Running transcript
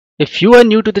If you are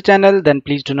new to the channel, then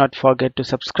please do not forget to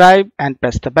subscribe and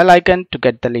press the bell icon to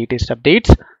get the latest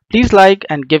updates. Please like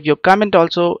and give your comment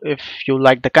also if you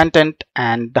like the content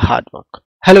and the hard work.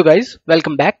 Hello guys,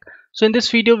 welcome back. So in this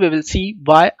video we will see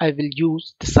why I will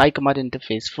use this ICommand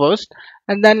interface first,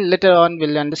 and then later on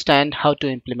we'll understand how to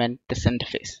implement this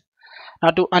interface. Now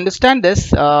to understand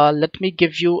this, let me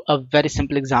give you a very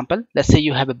simple example. Let's say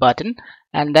you have a button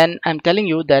and then I'm telling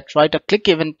you that write a click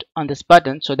event on this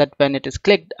button so that when it is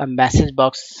clicked, a message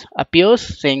box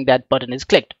appears saying that button is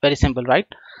clicked. Very simple, right?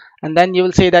 And then you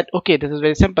will say that, okay, this is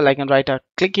very simple. I can write a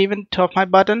click event of my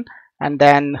button, and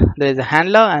then there is a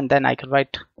handler, and then I can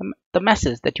write the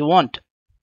message that you want.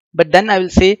 But then I will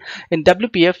say in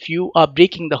WPF you are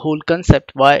breaking the whole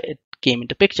concept why it came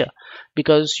into picture,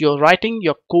 because you're writing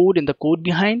your code in the code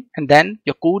behind, and then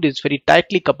your code is very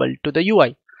tightly coupled to the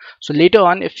UI. So later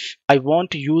on, if I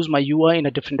want to use my UI in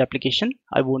a different application,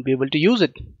 I won't be able to use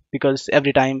it because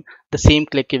every time the same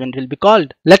click event will be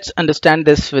called. Let's understand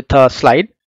this with a slide.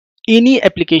 Any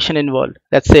application involved,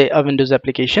 let's say a Windows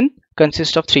application,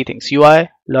 consists of three things: UI,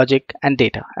 logic, and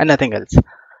data, and nothing else.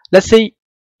 Let's say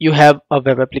you have a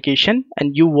web application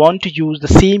and you want to use the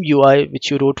same UI which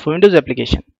you wrote for Windows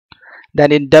application.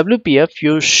 Then in WPF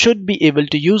you should be able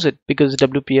to use it because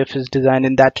WPF is designed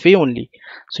in that way only.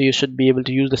 So you should be able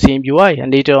to use the same UI,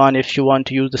 and later on if you want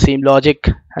to use the same logic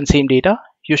and same data,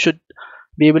 you should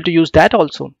be able to use that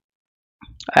also.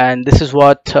 And this is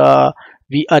what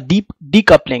we are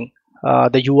decoupling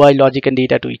the UI, logic, and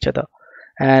data to each other.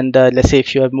 And let's say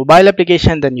if you have mobile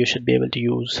application, then you should be able to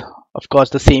use, of course,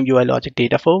 the same UI, logic,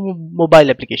 data for mobile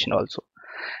application also.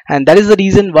 And that is the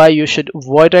reason why you should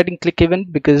avoid writing click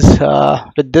event, because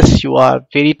with this you are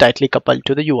very tightly coupled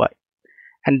to the UI.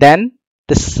 And then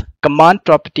this command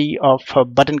property of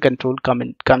button control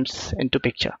comes into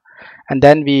picture, and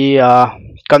then we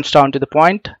comes down to the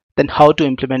point then how to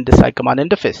implement this ICommand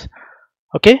interface.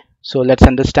 Okay, so let's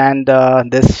understand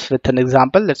this with an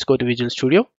example. Let's go to Visual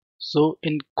Studio. So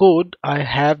in code I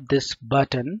have this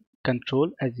button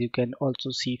control, as you can also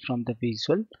see from the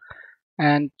visual.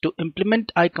 And to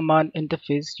implement ICommand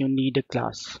interface you need a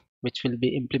class which will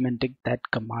be implementing that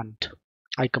command,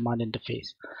 ICommand interface.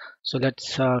 So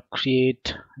let's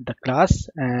create the class,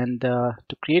 and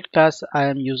to create class I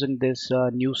am using this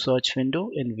new search window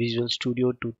in Visual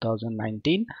Studio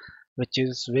 2019, which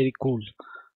is very cool.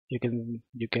 You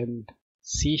can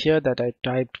see here that I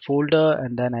typed folder,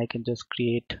 and then I can just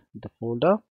create the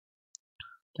folder.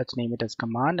 Let's name it as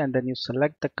command, and then you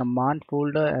select the command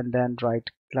folder and then write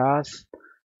class.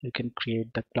 You can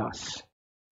create the class.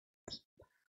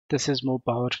 This is more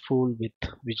powerful with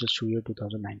Visual Studio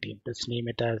 2019. Let's name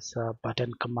it as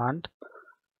button command,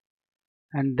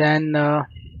 and then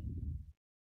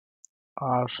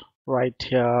write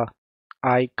here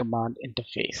ICommand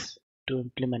interface to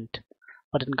implement.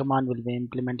 Button command will be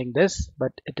implementing this,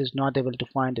 but it is not able to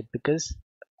find it because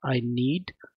I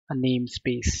need a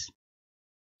namespace.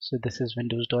 So this is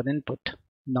windows.input.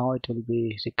 Now it will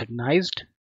be recognized.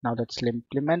 Now let's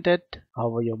implement it.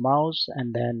 Hover your mouse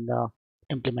and then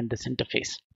implement this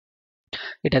interface.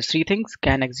 It has three things: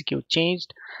 can, execute,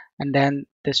 changed, and then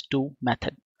this two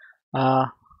method.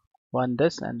 One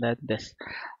this and then this.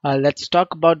 Let's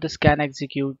talk about this can,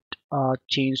 execute,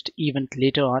 changed event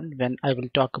later on when I will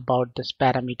talk about this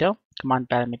parameter, command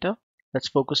parameter. Let's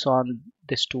focus on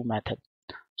this two method.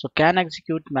 So can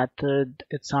execute method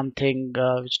is something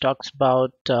which talks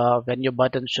about when your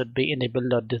button should be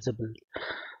enabled or disabled.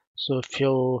 So if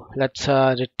you let's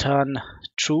return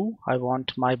true, I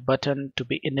want my button to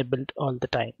be enabled all the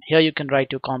time. Here you can write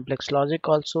your complex logic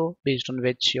also based on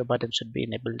which your button should be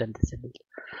enabled and disabled.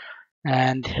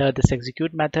 And here this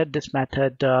execute method, this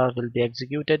method will be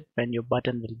executed when your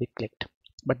button will be clicked.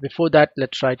 But before that,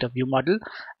 let's write a view model.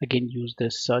 Again, use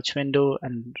this search window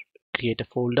and create a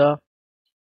folder.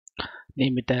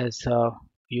 Name it as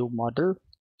view model,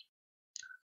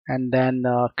 and then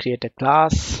create a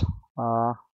class.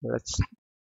 Let's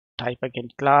type again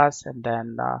class, and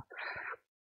then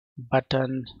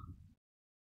button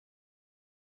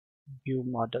view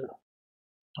model.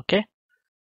 Okay,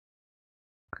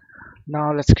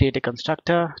 now let's create a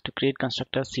constructor. To create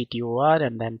constructor, ctor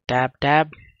and then tab,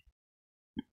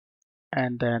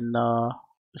 and then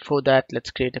before that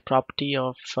let's create a property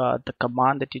of the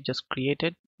command that you just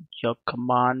created. Your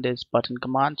command is button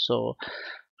command, so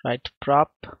write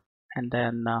prop and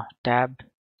then tab,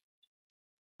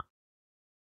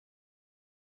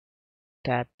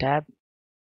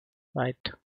 write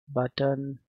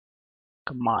button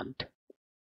command.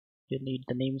 You need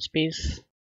the namespace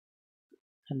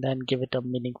and then give it a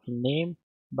meaningful name,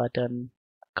 button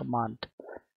command.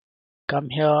 Come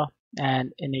here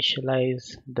and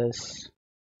initialize this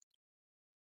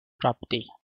property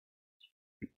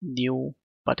new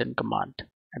button command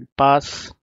and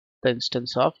pass the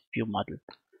instance of view model.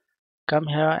 Come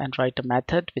here and write a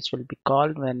method which will be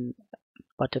called when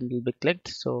button will be clicked.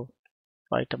 So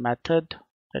write a method,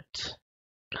 let's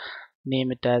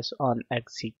name it as on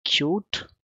execute,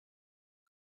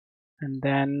 and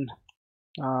then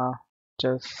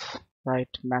just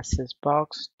write message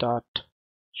box dot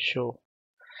show.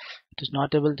 It is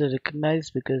not able to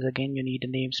recognize because again you need a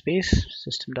namespace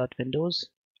system.windows,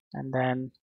 and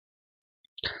then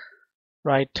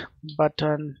write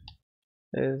button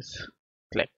is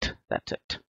clicked. That's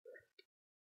it.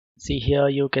 See here,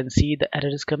 you can see the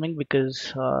error is coming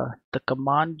because the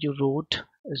command you wrote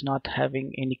is not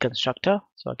having any constructor.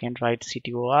 So again write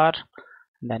ctor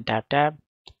and then tab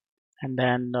and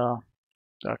then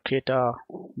create a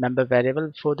member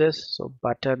variable for this. So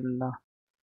button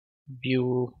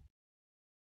view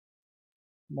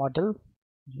model,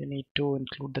 you need to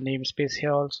include the namespace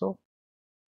here also,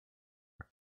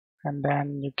 and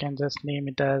then you can just name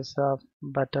it as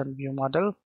button view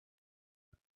model,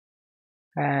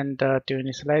 and to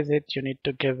initialize it you need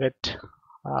to give it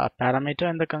a parameter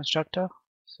in the constructor.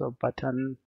 So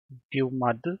button view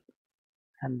model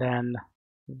and then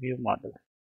view model.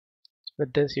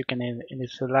 With this you can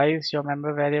initialize your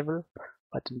member variable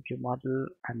button view model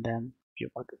and then view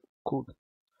model. Cool.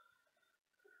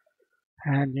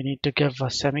 And you need to give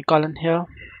a semicolon here,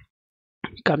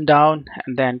 come down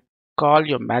and then call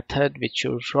your method which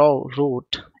you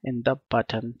wrote in the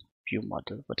button view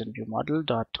model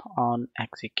dot on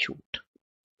execute.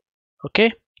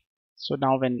 Okay, so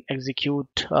now when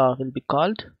execute will be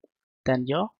called, then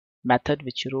your method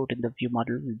which you wrote in the view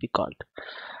model will be called.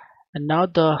 And now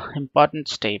the important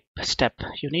step,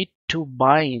 you need to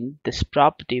bind this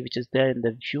property which is there in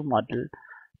the view model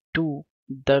to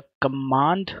the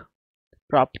command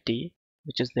property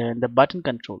which is there in the button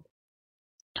control.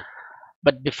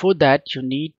 But before that you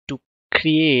need to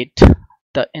create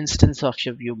the instance of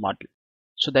your view model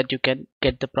so that you can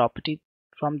get the property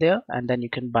from there, and then you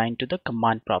can bind to the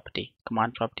command property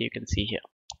you can see here.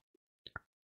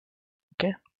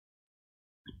 Okay,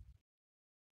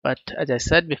 but as I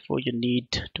said before, you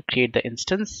need to create the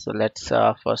instance. So let's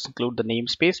first include the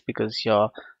namespace because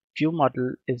your view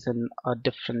model is in a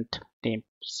different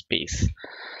namespace.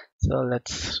 So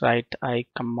let's write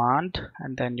ICommand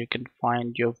and then you can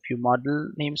find your view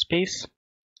model namespace,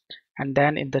 and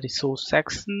then in the resource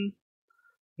section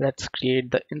let's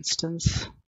create the instance.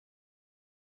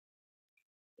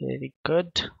 Very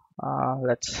good.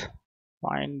 Let's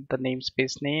find the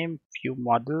namespace name view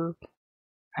model,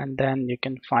 and then you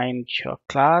can find your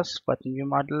class button view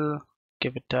model,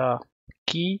 give it a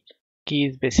key. Key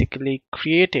is basically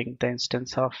creating the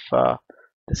instance of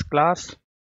this class.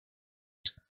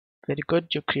 Very good,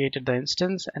 you created the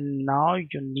instance, and now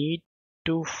you need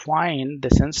to find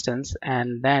this instance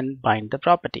and then bind the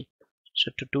property.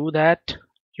 So to do that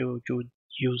you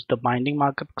use the binding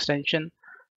markup extension,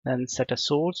 then set a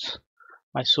source.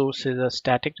 My source is a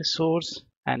static resource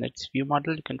and it's view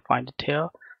model, you can find it here.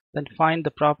 Then find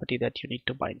the property that you need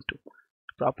to bind to.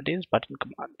 The property is button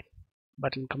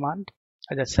command.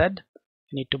 As I said,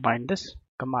 you need to bind this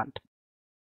command.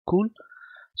 Cool.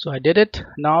 So I did it.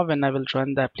 Now when I will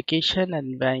run the application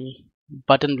and my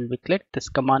button will be clicked, this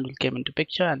command will come into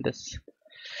picture and this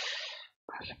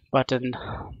button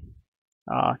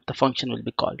the function will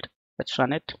be called. Let's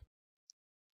run it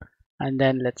and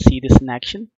then let's see this in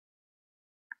action.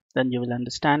 Then you will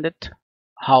understand it,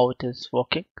 how it is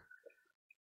working.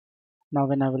 Now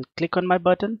when I will click on my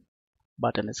button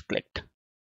is clicked.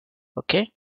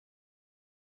 Okay.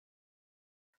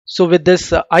 So with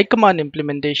this ICommand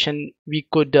implementation, we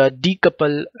could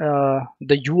decouple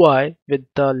the UI with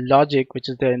the logic which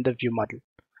is there in the view model.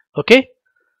 Okay.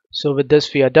 So with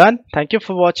this we are done. Thank you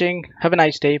for watching. Have a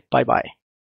nice day. Bye bye.